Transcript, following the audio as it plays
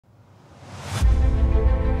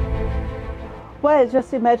Well,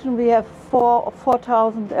 just imagine we have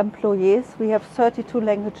 4,000 employees. We have 32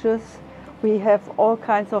 languages. We have all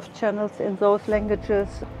kinds of channels in those languages.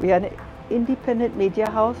 We are an independent media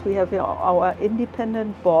house. We have our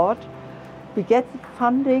independent board. We get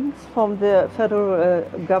fundings from the federal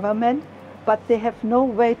government, but they have no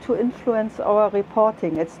way to influence our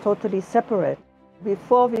reporting. It's totally separate.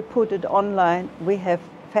 Before we put it online, we have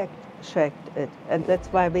fact-checked it. And that's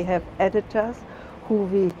why we have editors who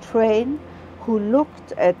we train, who look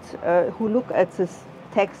at this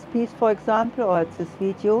text piece, for example, or at this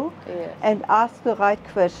video, Yes. and ask the right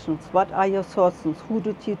questions. What are your sources? Who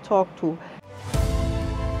did you talk to?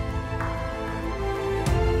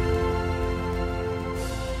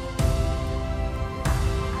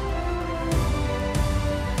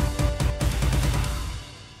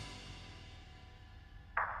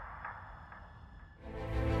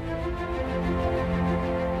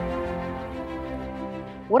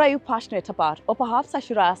 What are you passionate about? Or perhaps I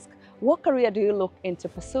should ask, what career do you look into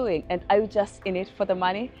pursuing? And are you just in it for the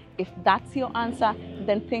money? If that's your answer,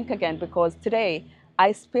 then think again, because today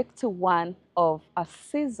I speak to one of a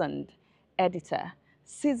seasoned editor,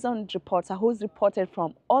 seasoned reporter who's reported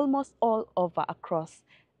from almost all over across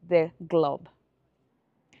the globe.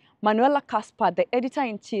 Manuela Kasper, the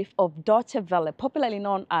editor-in-chief of Deutsche Welle, popularly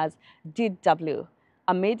known as DW,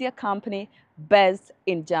 a media company based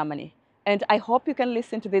in Germany. And I hope you can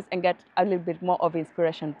listen to this and get a little bit more of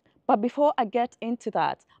inspiration. But before I get into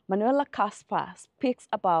that, Manuela Kasper speaks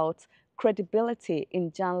about credibility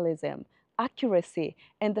in journalism, accuracy,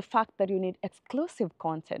 and the fact that you need exclusive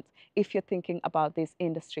content if you're thinking about this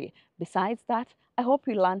industry. Besides that, I hope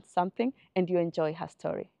you learned something and you enjoy her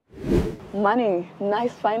story. Mani,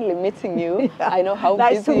 nice finally meeting you. Yeah. I know how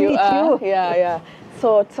Nice busy to meet you. Yeah.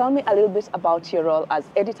 So tell me a little bit about your role as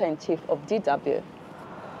editor-in-chief of DW.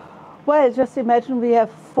 Well, just imagine we have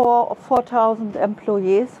 4,000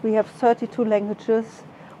 employees. We have 32 languages.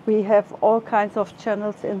 We have all kinds of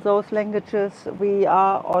channels in those languages. We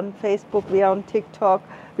are on Facebook, we are on TikTok,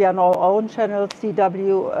 we are on our own channels,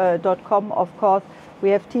 dw.com, of course. We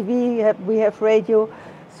have TV, we have radio.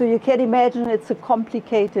 So you can imagine it's a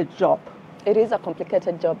complicated job. It is a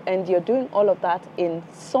complicated job, and you're doing all of that in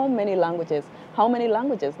so many languages. How many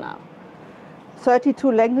languages now?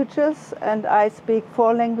 32 languages, and I speak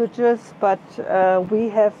 4 languages, but we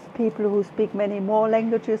have people who speak many more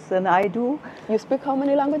languages than I do. You speak how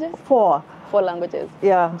many languages? 4. 4 languages.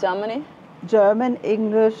 Yeah. German,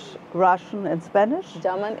 English, Russian, and Spanish.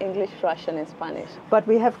 German, English, Russian, and Spanish. But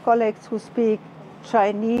we have colleagues who speak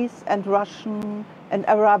Chinese and Russian and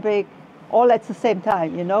Arabic all at the same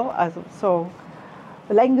time, you know. So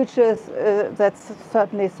languages, that's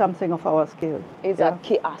certainly something of our skill. It's a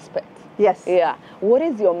key aspect. Yes. Yeah. What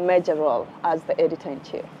is your major role as the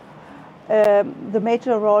editor-in-chief? The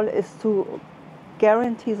major role is to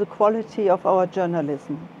guarantee the quality of our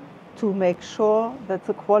journalism, to make sure that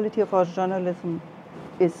the quality of our journalism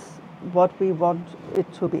is what we want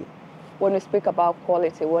it to be. When we speak about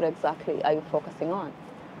quality, what exactly are you focusing on?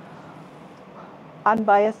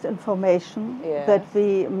 Unbiased information, Yes. that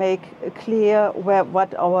we make clear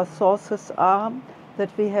what our sources are, that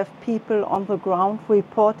we have people on the ground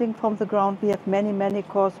reporting from the ground. We have many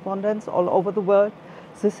correspondents all over the world.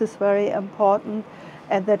 This is very important,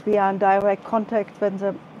 and that we are in direct contact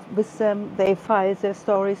with them. They file their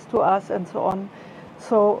stories to us and so on.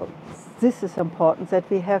 So this is important, that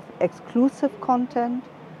we have exclusive content,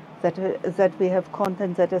 that we have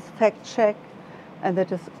content that is fact-checked and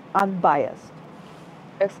that is unbiased.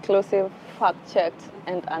 Exclusive, fact-checked,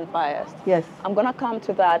 and unbiased. Yes. I'm going to come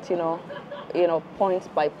to that,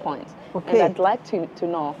 point by point. Okay. And I'd like to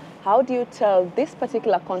know, how do you tell this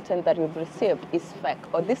particular content that you've received is fake,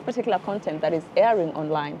 or this particular content that is airing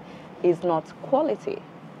online is not quality?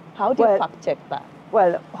 How do you fact-check that?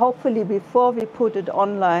 Well, hopefully before we put it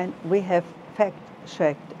online, we have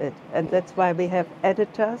fact-checked it. And that's why we have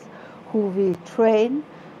editors who we train,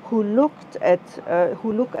 who look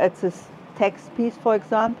at this text piece, for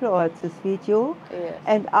example, or at this video, Yes.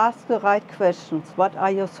 and ask the right questions. What are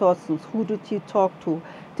your sources? Who did you talk to?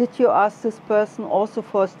 Did you ask this person also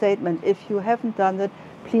for a statement? If you haven't done it,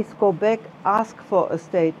 please go back, ask for a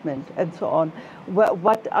statement, and so on.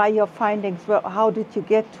 What are your findings? How did you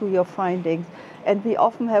get to your findings? And we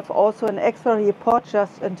often have also an extra report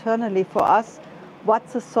just internally for us, what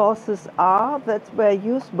the sources are that were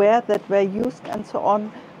used, where that were used, and so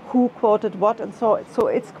on, who quoted what, and so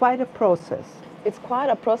it's quite a process. It's quite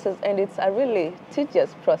a process, and it's a really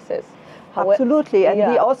tedious process. Absolutely, and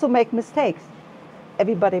yeah. we also make mistakes.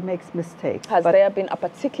 Everybody makes mistakes. Has there been a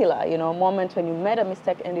particular, moment when you made a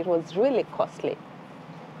mistake and it was really costly?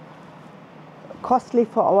 costly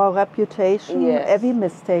for our reputation. Yes. Every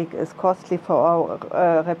mistake is costly for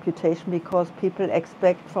our reputation, because people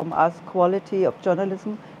expect from us quality of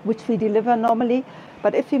journalism, which we deliver normally.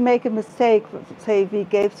 But if we make a mistake, say we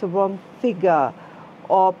gave the wrong figure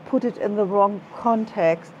or put it in the wrong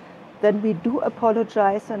context, then we do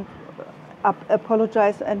apologize and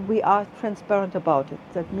we are transparent about it.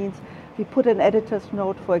 That means we put an editor's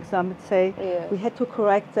note, for example, say Yes. we had to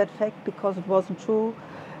correct that fact because it wasn't true,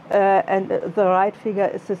 and the right figure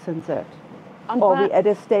is this and that. Or we add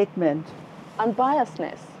a statement.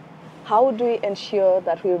 Unbiasedness. How do we ensure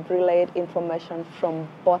that we relate information from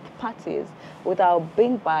both parties without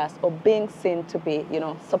being biased or being seen to be,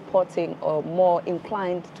 supporting or more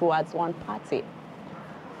inclined towards one party?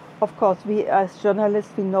 Of course, we as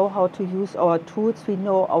journalists, we know how to use our tools, we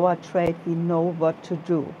know our trade, we know what to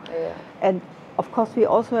do. Yeah. And of course, we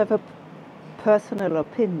also have a personal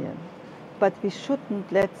opinion, but we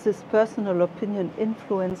shouldn't let this personal opinion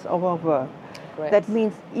influence our work. Great. That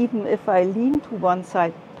means even if I lean to one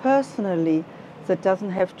side personally, that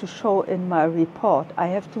doesn't have to show in my report. I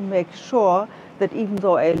have to make sure that even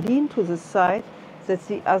though I lean to this side, that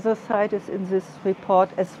the other side is in this report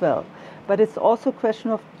as well. But it's also a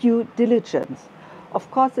question of due diligence. Of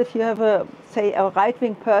course, if you have say a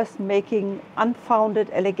right-wing person making unfounded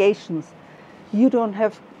allegations, you don't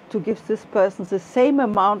have to give this person the same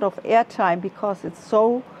amount of airtime because it's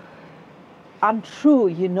so untrue,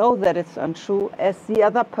 you know that it's untrue, as the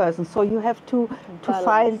other person. So you have to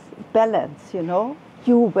find balance,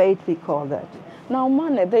 due weight, we call that. Now,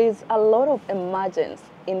 Mane, there is a lot of emergence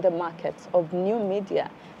in the markets of new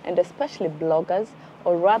media, and especially bloggers,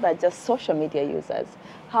 or rather just social media users.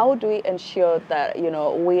 How do we ensure that,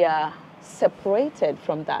 we are separated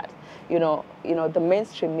from that, the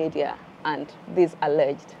mainstream media and these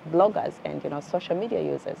alleged bloggers and, social media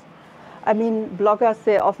users? I mean, bloggers,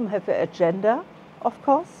 they often have an agenda, of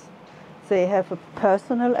course. They have a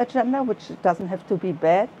personal agenda, which doesn't have to be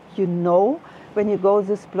bad. You know, when you go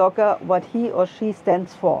this blogger, what he or she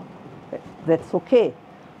stands for. That's okay.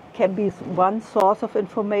 Can be one source of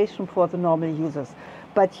information for the normal users.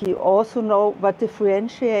 But you also know what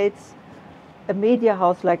differentiates a media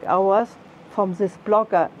house like ours from this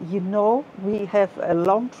blogger. We have a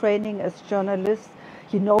long training as journalists.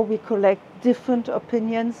 We collect different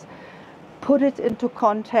opinions, put it into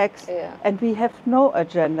context, and we have no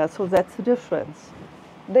agenda, so that's the difference.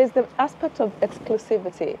 There's the aspect of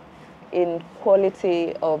exclusivity in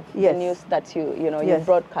quality of the news that you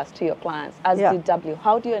broadcast to your clients. As DW,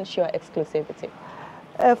 how do you ensure exclusivity?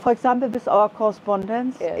 For example, with our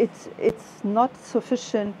correspondents, it's not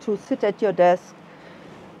sufficient to sit at your desk,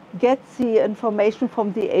 get the information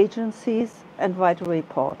from the agencies and write a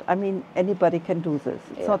report. I mean, anybody can do this.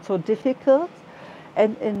 It's not so difficult.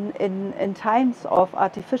 And in times of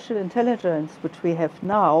artificial intelligence, which we have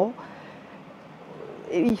now,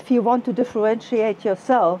 if you want to differentiate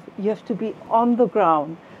yourself, you have to be on the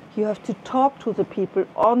ground. You have to talk to the people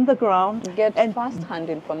on the ground. Get first-hand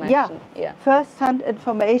information. First-hand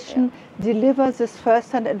information, deliver this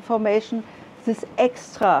first-hand information, this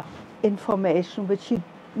extra information, which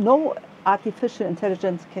artificial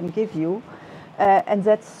intelligence can give you. And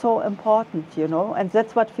that's so important, and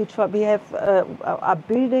that's what we are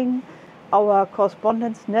building our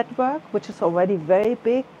correspondence network, which is already very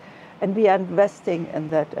big, and we are investing in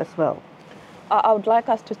that as well. I would like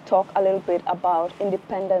us to talk a little bit about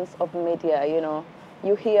independence of media.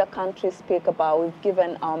 You hear countries speak about we've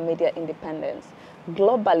given our media independence.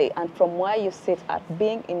 Globally, and from where you sit at,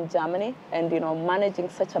 being in Germany and managing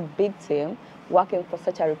such a big team, working for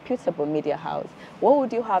such a reputable media house, what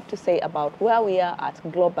would you have to say about where we are at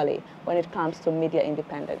globally when it comes to media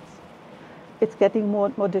independence? It's getting more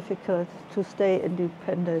and more difficult to stay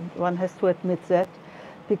independent. One has to admit that,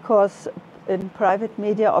 because in private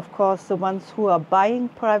media, of course, the ones who are buying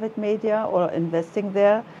private media or investing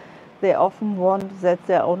there, they often want that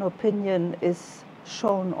their own opinion is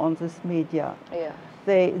shown on this media.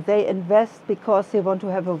 They invest because they want to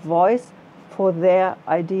have a voice for their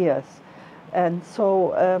ideas. And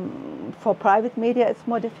so for private media it's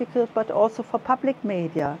more difficult, but also for public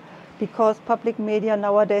media, because public media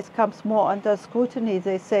nowadays comes more under scrutiny.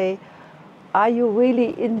 They say, are you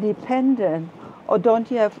really independent, or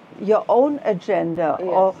don't you have your own agenda?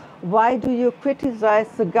 Or why do you criticize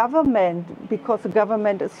the government, because the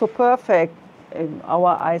government is so perfect in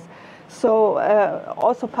our eyes? So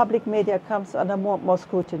also public media comes under more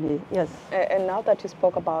scrutiny, yes. And now that you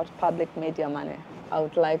spoke about public media money, I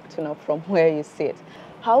would like to know from where you sit.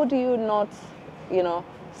 How do you not,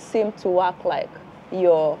 seem to work like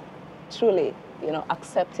you're truly,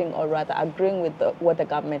 accepting or rather agreeing with what the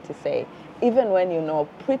government is saying, even when you know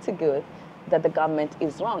pretty good that the government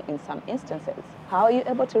is wrong in some instances. How are you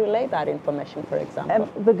able to relay that information, for example?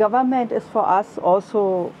 The government is for us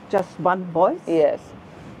also just one voice. Yes.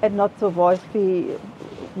 And not the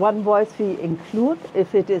one voice we include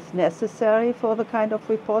if it is necessary for the kind of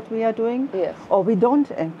report we are doing. Yes. Or we don't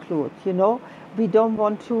include, you know. We don't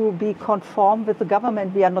want to be conformed with the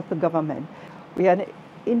government. We are not the government. We are an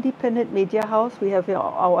independent media house. We have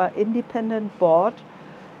our independent board.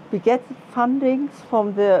 We get fundings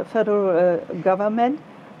from the federal government,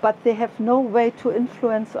 but they have no way to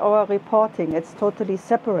influence our reporting. It's totally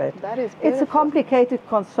separate. That is beautiful. It's a complicated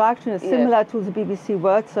construction. It's similar to the BBC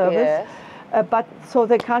World Service. Yes. But so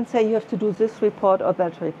they can't say you have to do this report or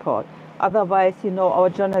that report. Otherwise, you know, our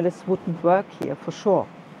journalists wouldn't work here for sure.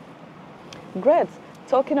 Great.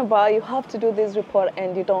 Talking about you have to do this report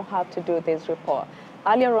and you don't have to do this report.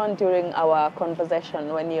 Earlier on during our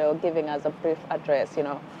conversation, when you're giving us a brief address, you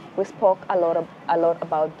know, we spoke a lot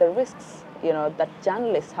about the risks, you know, that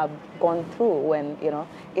journalists have gone through when, you know,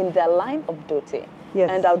 in their line of duty. Yes.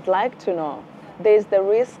 And I would like to know, there's the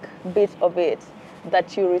risk bit of it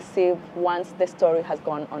that you receive once the story has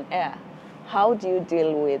gone on air. How do you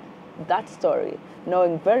deal with that story,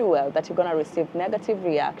 knowing very well that you're going to receive negative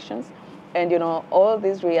reactions, and, you know, all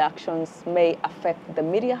these reactions may affect the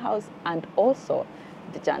media house and also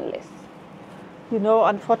the journalists? You know,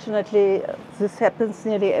 unfortunately, this happens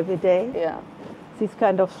nearly every day. Yeah. These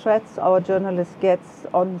kind of threats our journalists get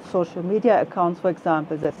on social media accounts, for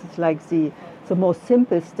example, this is like the most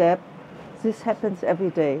simple step. This happens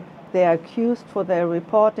every day. They are accused for their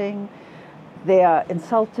reporting, they are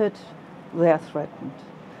insulted, they are threatened.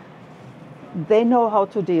 They know how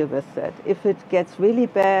to deal with that. If it gets really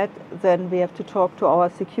bad, then we have to talk to our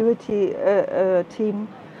security team,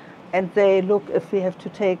 and they look if we have to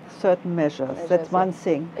take certain measures. That's one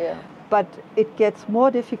thing. Yeah. But it gets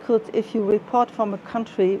more difficult if you report from a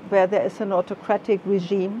country where there is an autocratic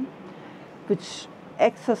regime which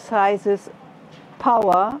exercises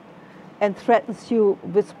power and threatens you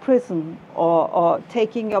with prison or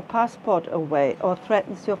taking your passport away or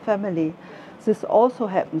threatens your family. This also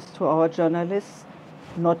happens to our journalists,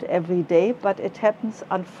 not every day, but it happens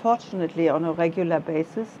unfortunately on a regular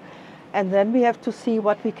basis. And then we have to see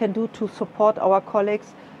what we can do to support our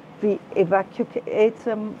colleagues. We evacuate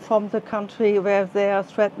them from the country where they are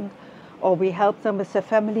threatened, or we help them with their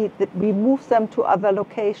family. We move them to other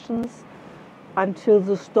locations until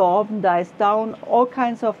the storm dies down. All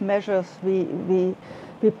kinds of measures we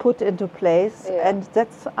put into place. Yeah. And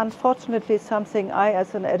that's unfortunately something I,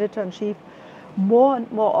 as an editor-in-chief, more and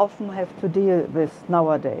more often have to deal with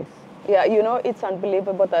nowadays. Yeah, you know, it's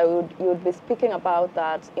unbelievable that you would be speaking about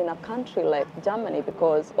that in a country like Germany,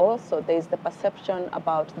 because also there's the perception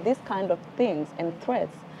about these kind of things and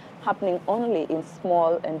threats happening only in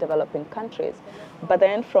small and developing countries. But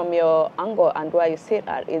then from your angle and where you sit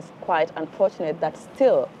at, is quite unfortunate that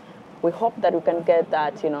still we hope that we can get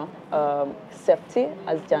that, you know, safety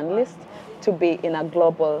as journalists to be in a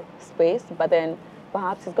global space, but then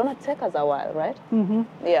perhaps it's going to take us a while, right? Mm-hmm.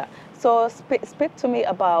 Yeah. So speak to me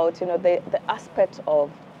about, you know, the aspect of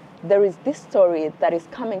there is this story that is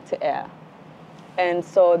coming to air. And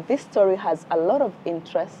so this story has a lot of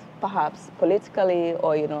interest, perhaps politically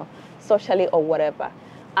or, you know, socially or whatever.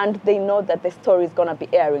 And they know that the story is going to be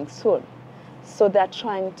airing soon. So they're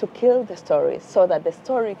trying to kill the story so that the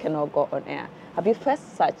story cannot go on air. Have you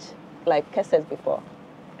faced such like cases before?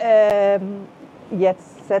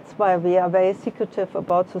 Yes, that's why we are very secretive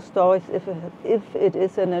about the stories. If it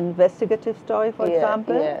is an investigative story, for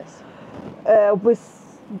example, yes,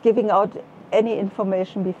 with giving out any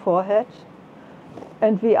information beforehand.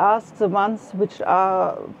 And we ask the ones which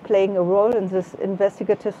are playing a role in this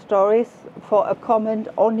investigative stories for a comment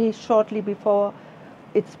only shortly before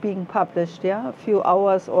it's being published, yeah, a few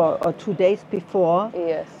hours or 2 days before,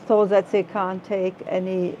 yes, so that they can't take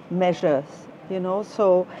any measures, you know.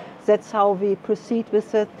 So that's how we proceed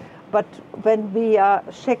with it. But when we are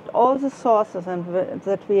checked all the sources and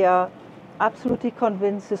that we are absolutely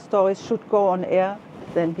convinced the stories should go on air,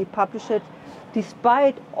 then we publish it,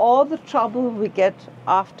 despite all the trouble we get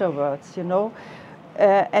afterwards, you know.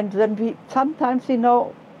 And then we sometimes, you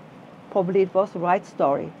know, probably it was the right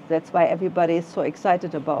story. That's why everybody is so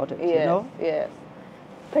excited about it, yes, you know. Yes.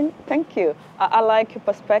 Thank you. I like your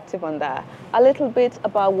perspective on that. A little bit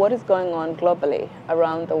about what is going on globally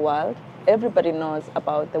around the world. Everybody knows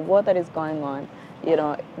about the war that is going on, you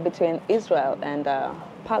know, between Israel and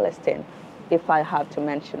Palestine, if I have to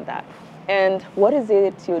mention that. And what is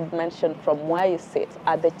it you'd mention from where you sit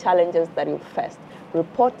are the challenges that you faced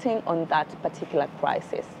reporting on that particular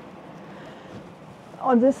crisis?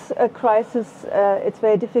 On this crisis, it's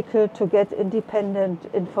very difficult to get independent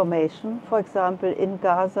information. For example, in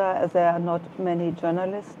Gaza, there are not many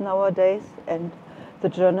journalists nowadays, and the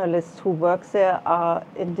journalists who work there are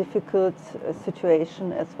in difficult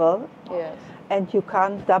situation as well. Yes. And you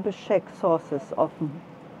can't double-check sources often.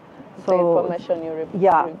 The information you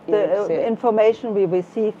the information we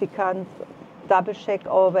receive, we can't double-check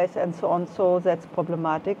always, and so on. So that's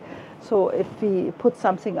problematic. So if we put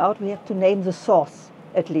something out, we have to name the source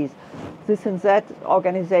at least. This and that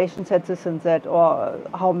organization said this and that, or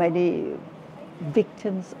how many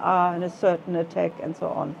victims are in a certain attack, and so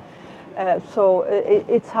on. So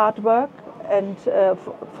it's hard work, and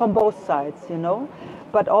from both sides, you know.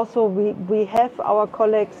 But also we have our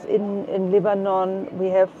colleagues in Lebanon. We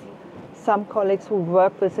have some colleagues who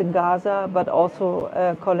work within Gaza, but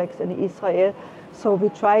also colleagues in Israel. So we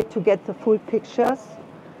try to get the full pictures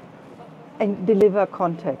and deliver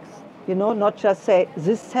context. You know, not just say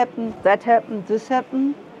this happened, that happened, this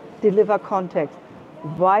happened. Deliver context.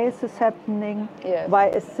 Why is this happening? Yes. Why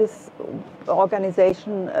is this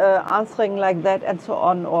organization answering like that, and so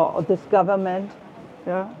on, or this government?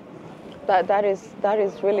 Yeah. That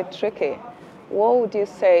is really tricky. What would you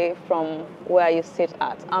say from where you sit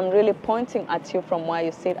at? I'm really pointing at you from where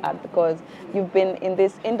you sit at, because you've been in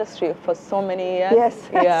this industry for so many years. Yes,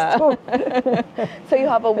 that's true. So you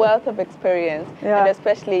have a wealth of experience, and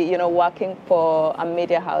especially, you know, working for a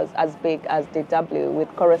media house as big as DW with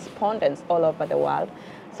correspondents all over the world.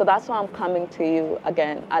 So that's why I'm coming to you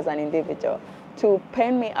again as an individual to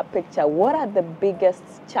paint me a picture. What are the biggest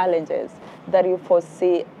challenges that you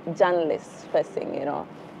foresee journalists facing, you know,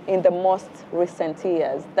 in the most recent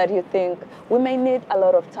years, that you think we may need a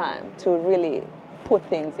lot of time to really put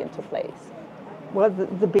things into place? Well,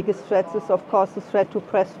 the biggest threat is, of course, the threat to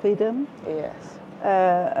press freedom. Yes.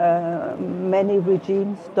 Many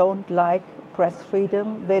regimes don't like press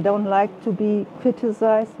freedom. They don't like to be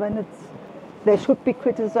criticized when they should be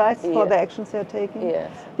criticized for the actions they're taking.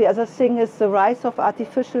 Yes. The other thing is the rise of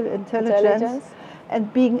artificial intelligence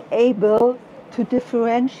and being able to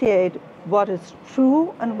differentiate what is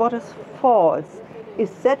true and what is false.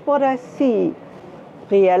 Is that what I see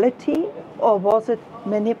reality, or was it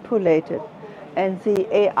manipulated? And the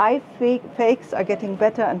AI fakes are getting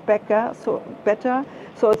better and better,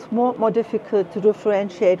 so it's more difficult to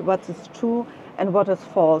differentiate what is true and what is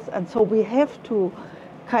false. And so we have to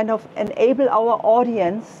kind of enable our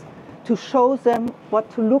audience to show them what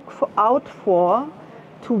to look out for,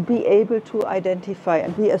 to be able to identify.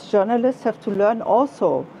 And we as journalists have to learn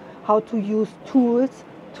also how to use tools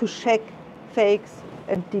to check fakes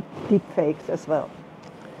and deep fakes as well.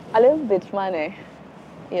 A little bit, Mane,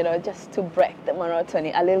 you know, just to break the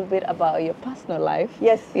monotony, a little bit about your personal life.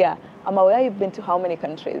 Yes. Yeah. I'm aware you've been to how many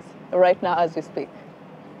countries right now as we speak?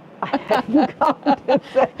 I haven't counted.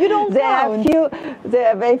 You don't count? There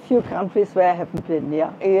are very few countries where I haven't been,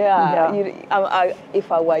 yeah. Yeah.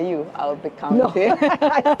 If I were you, I would be counting. No,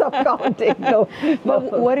 I stopped counting, no.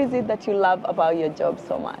 But what is it that you love about your job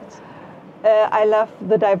so much? I love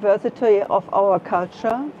the diversity of our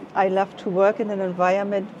culture. I love to work in an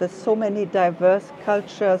environment with so many diverse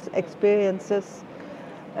cultures, experiences.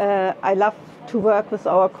 I love to work with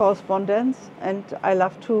our correspondents, and I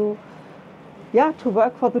love to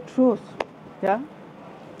work for the truth. Yeah.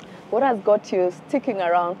 What has got you sticking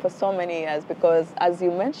around for so many years? Because as you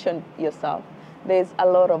mentioned yourself, there's a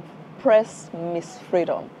lot of press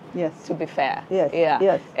misfreedom. Yes. To be fair. Yes. Yeah.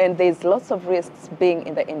 Yes. And there's lots of risks being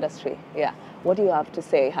in the industry. Yeah. What do you have to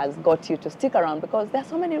say has got you to stick around? Because there's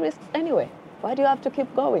so many risks anyway. Why do you have to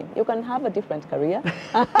keep going? You can have a different career.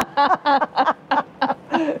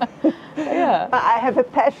 Yeah. I have a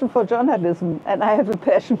passion for journalism, and I have a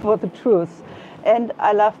passion for the truth. And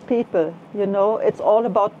I love people, you know, it's all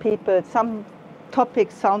about people. Some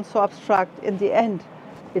topics sound so abstract. In the end,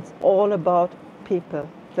 it's all about people.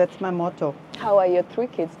 That's my motto. How are your 3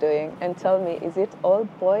 kids doing? And tell me, is it all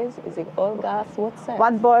boys? Is it all girls? What's that?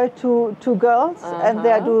 1 boy, two girls, and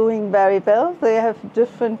they're doing very well. They have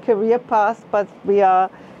different career paths, but we are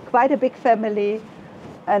quite a big family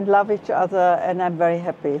and love each other, and I'm very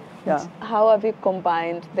happy. Yeah. How have you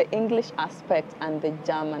combined the English aspect and the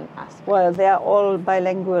German aspect? Well, they are all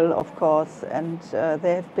bilingual, of course, and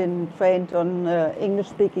they have been trained on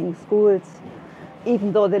English-speaking schools,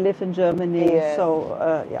 even though they live in Germany. Yes. So,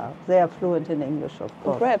 they are fluent in English, of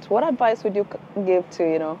course. Great. What advice would you give to,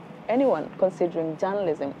 you know, anyone considering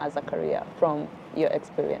journalism as a career from your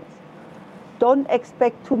experience? Don't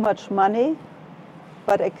expect too much money,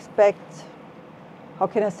 but expect, how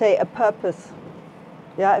can I say, a purpose.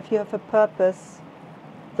 Yeah, if you have a purpose,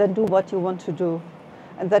 then do what you want to do.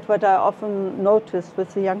 And that's what I often notice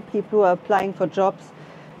with the young people who are applying for jobs.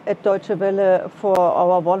 at Deutsche Welle for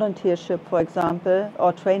our volunteership, for example,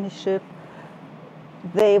 or traineeship.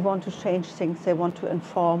 They want to change things, they want to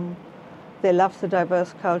inform, they love the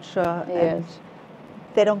diverse culture, and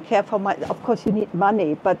they don't care for money. Of course, you need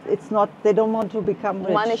money, but it's not, they don't want to become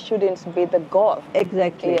rich. Money shouldn't be the goal.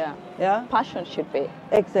 Exactly. Yeah. Yeah. Passion should be.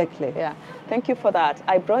 Exactly. Yeah. Thank you for that.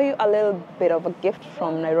 I brought you a little bit of a gift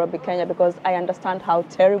from Nairobi, Kenya, because I understand how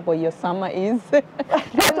terrible your summer is.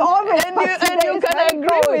 That's always, and you can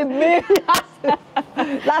agree with me.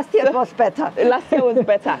 Last year was better. Last year was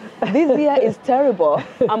better. This year is terrible.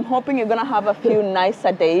 I'm hoping you're gonna have a few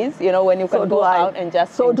nicer days, you know, when you can go out and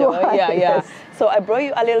just enjoy. Yes. So I brought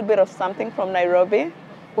you a little bit of something from Nairobi.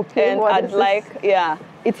 Okay. And I'd like,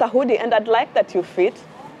 it's a hoodie, and I'd like that you fit.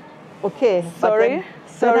 Okay. Sorry.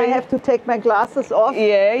 Then I have to take my glasses off.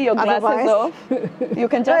 Yeah, your glasses off. You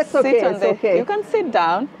can just sit on the. Okay. You can sit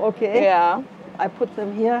down. Okay. Yeah. I put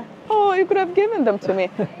them here. Oh, you could have given them to me.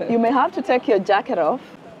 You may have to take your jacket off.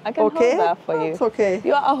 I can hold that for you. It's okay.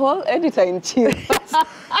 You are a whole editor-in-chief.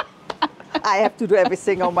 I have to do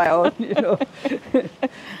everything on my own, you know.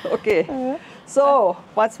 Okay. So,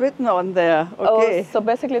 what's written on there? Okay. Oh, so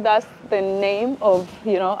basically that's the name of,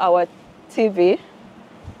 you know, our TV.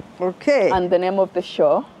 Okay. And the name of the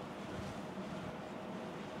show.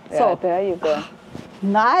 So there you go.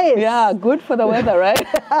 Nice. Yeah, good for the weather, right?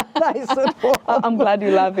 Nice. I'm glad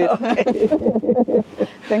you love it. Okay.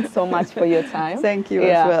 Thanks so much for your time. Thank you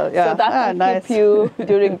as well. Yeah. So that can keep you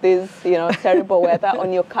during this, you know, terrible weather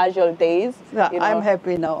on your casual days. Yeah, you know. I'm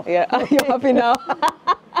happy now. Yeah, you're happy now.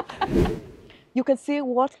 You can see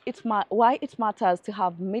why it matters to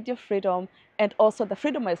have media freedom and also the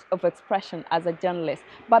freedom of expression as a journalist.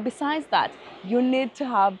 But besides that, you need to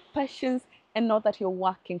have patience and know that you're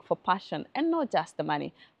working for passion and not just the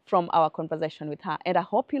money, from our conversation with her. And I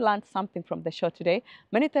hope you learned something from the show today.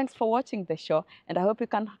 Many thanks for watching the show, and I hope you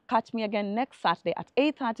can catch me again next Saturday at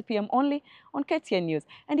 8:30 p.m. only on KTN News.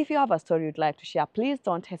 And if you have a story you'd like to share, please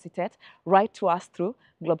don't hesitate. Write to us through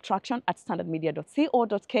Globe Traktion at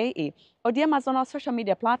standardmedia.co.ke or DM us on our social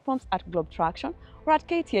media platforms at Globe Traktion or at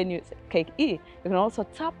KTN News KE. You can also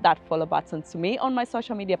tap that follow button to me on my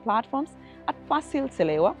social media platforms at Fasil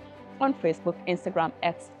Selewa on Facebook, Instagram,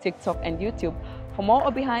 X, TikTok, and YouTube for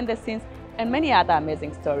more behind the scenes and many other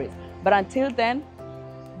amazing stories. But until then,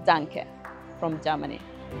 danke from Germany.